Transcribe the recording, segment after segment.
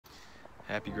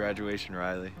Happy graduation,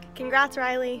 Riley. Congrats,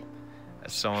 Riley.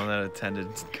 As someone that attended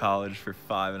college for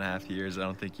 5.5 years, I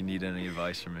don't think you need any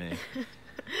advice from me.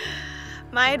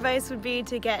 My advice would be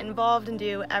to get involved and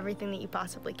do everything that you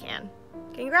possibly can.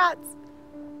 Congrats.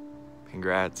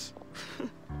 Congrats.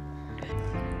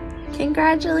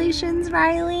 Congratulations,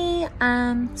 Riley.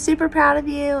 I'm super proud of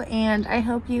you, and I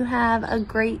hope you have a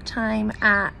great time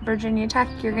at Virginia Tech.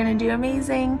 You're gonna do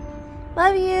amazing.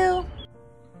 Love you.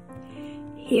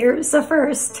 Here's a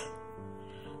first.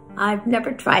 I've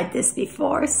never tried this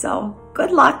before, so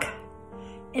good luck.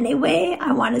 Anyway,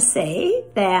 I want to say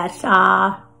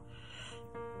that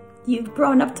you've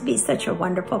grown up to be such a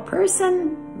wonderful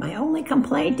person. My only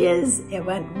complaint is it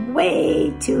went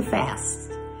way too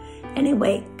fast.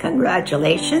 Anyway,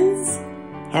 congratulations.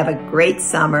 Have a great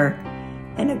summer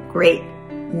and a great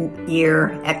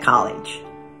year at college.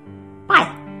 Bye.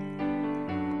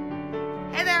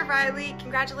 Hey there, Riley.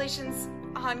 Congratulations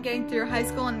on getting through high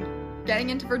school and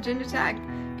getting into Virginia Tech.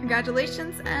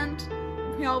 Congratulations, and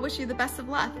we all wish you the best of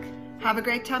luck. Have a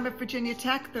great time at Virginia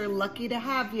Tech. They're lucky to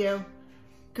have you.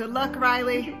 Good luck,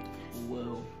 Riley.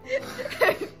 Whoa.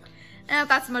 And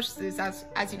that's as much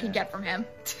as you can get from him.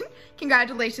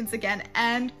 Congratulations again,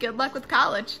 and good luck with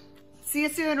college. See you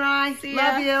soon, Ry. See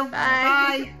Love ya. you. Bye.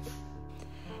 Bye.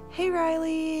 Hey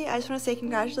Riley, I just want to say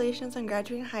congratulations on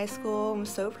graduating high school. I'm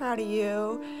so proud of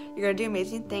you. You're going to do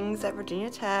amazing things at Virginia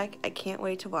Tech. I can't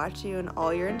wait to watch you in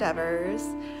all your endeavors.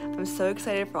 I'm so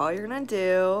excited for all you're going to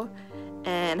do,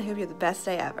 and I hope you have the best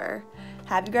day ever.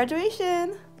 Happy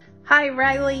graduation! Hi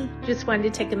Riley, just wanted to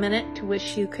take a minute to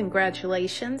wish you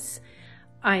congratulations.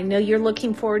 I know you're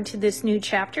looking forward to this new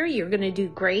chapter. You're going to do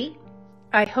great.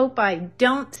 I hope I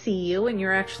don't see you and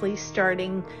you're actually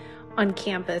starting on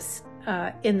campus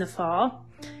in the fall.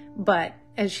 But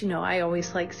as you know, I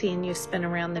always like seeing you spin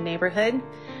around the neighborhood.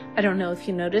 I don't know if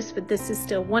you noticed, but this is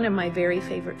still one of my very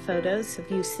favorite photos of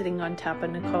you sitting on top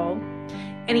of Nicole.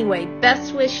 Anyway,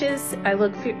 best wishes. I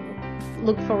look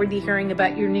forward to hearing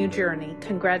about your new journey.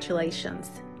 Congratulations.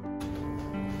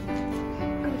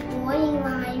 Good morning,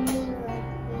 Mommy.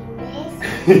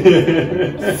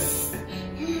 Congratulations,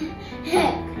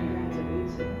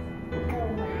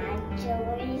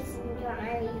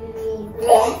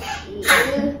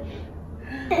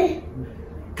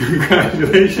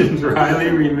 Congratulations,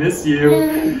 Riley. We miss you.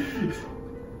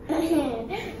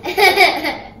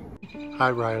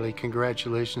 Hi, Riley.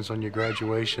 Congratulations on your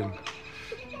graduation.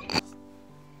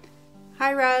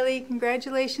 Hi, Riley.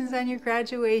 Congratulations on your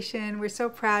graduation. We're so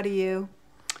proud of you.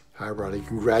 Hi, Riley.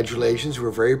 Congratulations.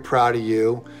 We're very proud of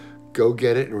you. Go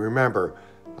get it. And remember,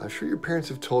 I'm sure your parents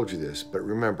have told you this, but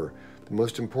remember, the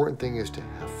most important thing is to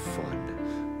have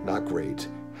fun. Not grades.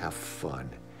 Have fun.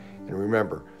 And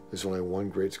remember, there's only one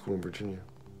great school in Virginia.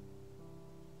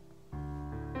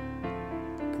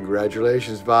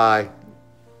 Congratulations. Bye.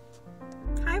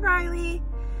 Hi Riley.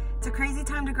 It's a crazy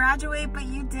time to graduate, but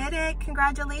you did it.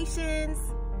 Congratulations.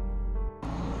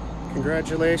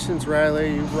 Congratulations,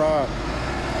 Riley. You rock.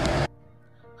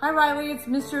 Hi Riley, it's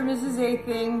Mr. and Mrs.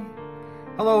 Athing.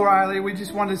 Hello Riley, we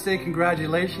just wanted to say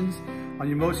congratulations on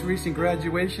your most recent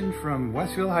graduation from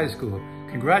Westfield High School.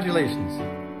 Congratulations.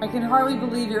 I can hardly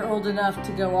believe you're old enough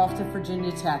to go off to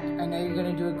Virginia Tech. I know you're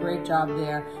going to do a great job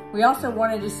there. We also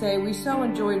wanted to say we so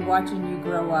enjoyed watching you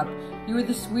grow up. You were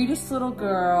the sweetest little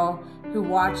girl who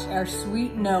watched our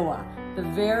sweet Noah, the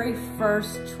very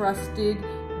first trusted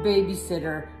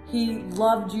babysitter. He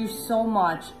loved you so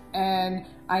much, and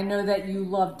I know that you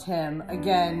loved him.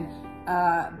 Again,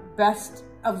 best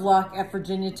of luck at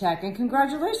Virginia Tech, and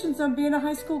congratulations on being a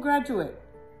high school graduate.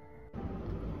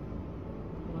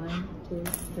 1, 2,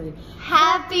 3.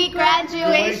 Happy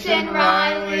graduation,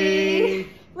 Riley!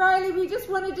 Riley, we just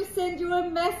wanted to send you a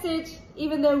message,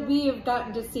 even though we have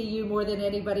gotten to see you more than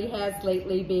anybody has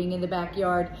lately being in the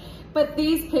backyard. But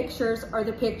these pictures are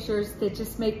the pictures that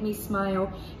just make me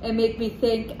smile and make me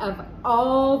think of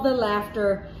all the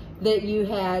laughter that you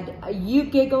had. You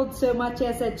giggled so much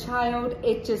as a child,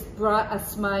 it just brought a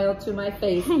smile to my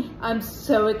face. I'm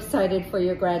so excited for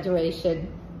your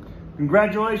graduation.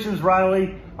 Congratulations,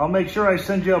 Riley. I'll make sure I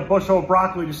send you a bushel of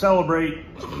broccoli to celebrate.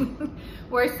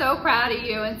 We're so proud of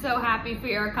you and so happy for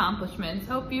your accomplishments.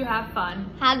 Hope you have fun.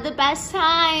 Have the best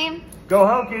time. Go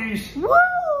Hokies!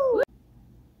 Woo!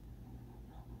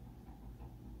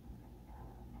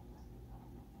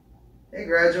 Hey,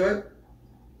 graduate.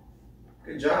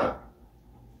 Good job.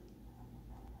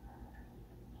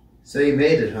 So you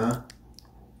made it, huh?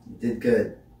 You did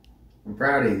good. I'm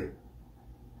proud of you.